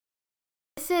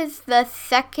This is the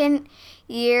second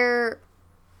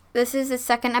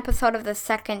episode of the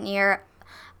second year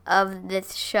of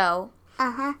this show.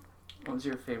 Uh-huh. What was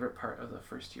your favorite part of the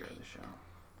first year of the show?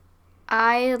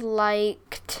 I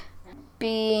liked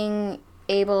being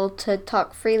able to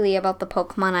talk freely about the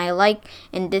Pokemon I like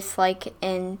and dislike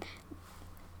and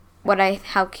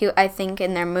how cute I think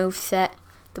in their moveset,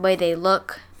 the way they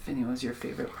look. Finny, what was your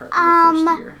favorite part of the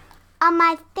first year?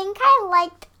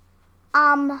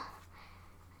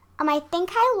 I think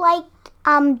I liked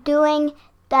doing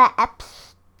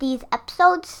these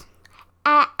episodes.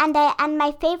 And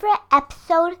my favorite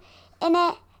episode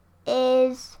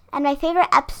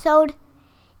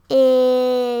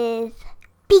is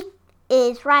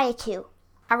Raichu.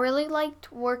 I really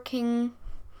liked working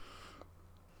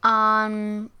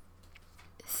on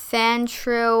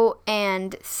Sandshrew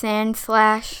and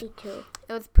Sandslash. Me too.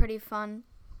 It was pretty fun.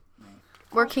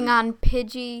 Working on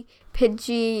Pidgeotto,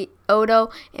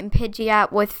 and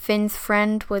Pidgeot with Finn's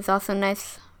friend was also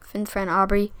nice. Finn's friend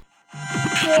Aubrey.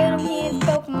 Amazing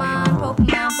Pokemon.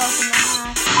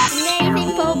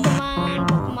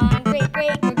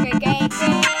 Great.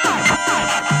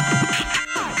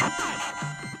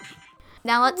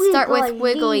 Now let's start with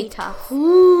Wigglytuff.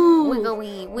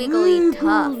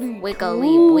 Wigglytuff.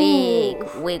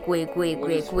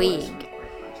 Wig.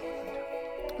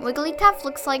 Wigglytuff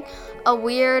looks like a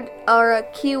weird or a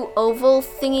cute oval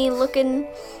thingy looking.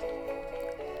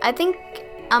 I think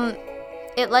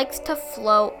it likes to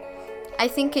float. I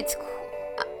think it's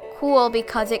cool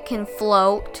because it can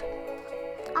float.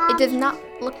 It does not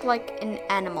look like an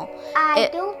animal. I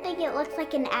don't think it looks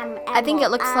like an animal. I think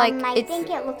it looks like I think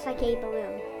it looks like a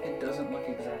balloon. It doesn't look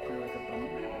exactly like a bunny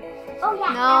rabbit. Oh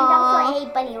yeah, No. and also a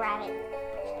bunny rabbit.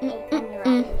 A bunny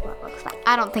rabbit is what it looks like.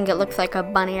 I don't think it looks like a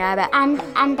bunny rabbit. And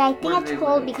I think it's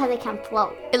cool because it can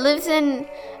float. It lives in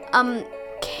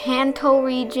Kanto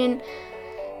region,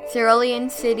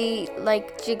 Cerulean City,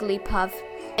 like Jigglypuff.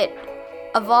 It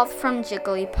evolved from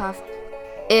Jigglypuff.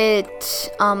 It's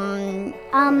It's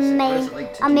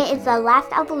the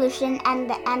last evolution,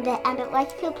 and it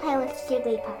likes to play with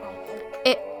Jigglypuff. I think.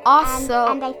 It also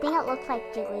And I think it looks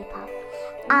like Jigglypuff.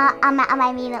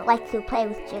 I mean, it likes to play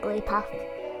with Jigglypuff.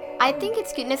 I think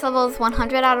its cuteness level is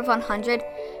 100 out of 100,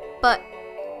 but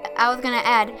I was gonna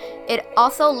add, it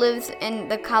also lives in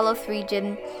the Kalos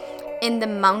region, in the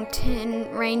mountain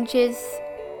ranges,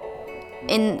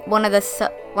 in one of the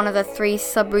 3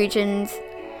 subregions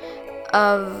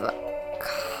of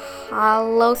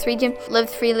Kalos region.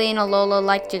 Lives freely in Alola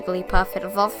like Jigglypuff. It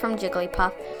evolved from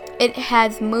Jigglypuff. It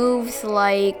has moves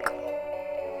like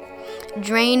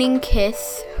Draining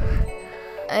Kiss.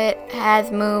 It has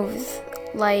moves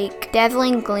like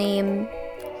Dazzling Gleam,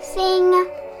 Sing,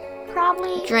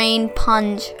 probably. Drain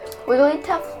Punch.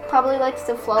 Wigglytuff probably likes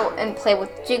to float and play with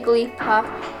Jigglypuff.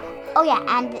 Oh yeah,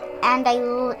 and I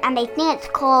think it's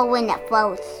cool when it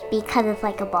floats because it's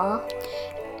like a ball.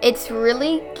 It's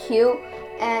really cute,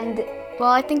 and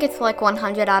well, I think it's like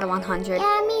 100 out of 100.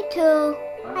 Yeah, me too.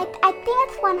 I think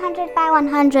it's 100 by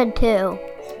 100 too.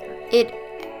 It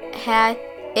can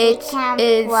is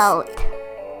float.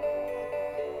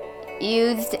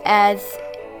 used as,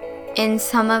 in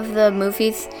some of the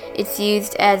movies, it's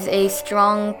used as a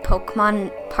strong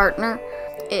Pokemon partner.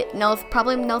 It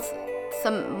probably knows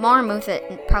some more moves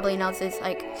it probably knows is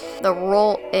like the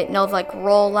roll. It knows like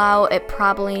roll out. It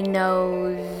probably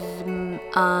knows,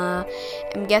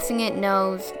 I'm guessing it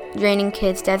knows Draining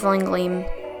Kiss, Dazzling Gleam.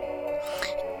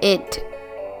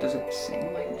 Does it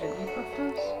sing like Jigglypuff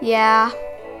does? Yeah.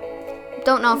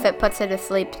 Don't know if it puts it to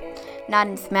sleep. Not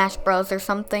in Smash Bros or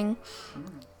something.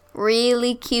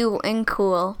 Really cute and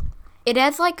cool. It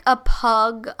has like a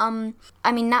pug,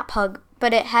 not pug,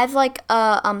 but it has like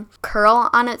a curl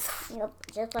on its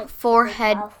Just like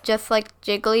forehead, Jigglypuff. just like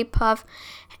Jigglypuff,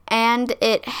 and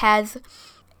it has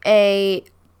a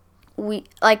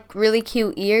really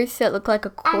cute ears that look like a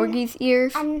corgi's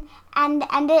ears. And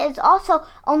it is also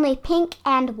only pink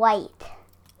and white.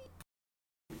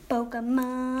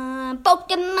 Pokemon,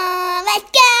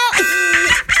 let's go!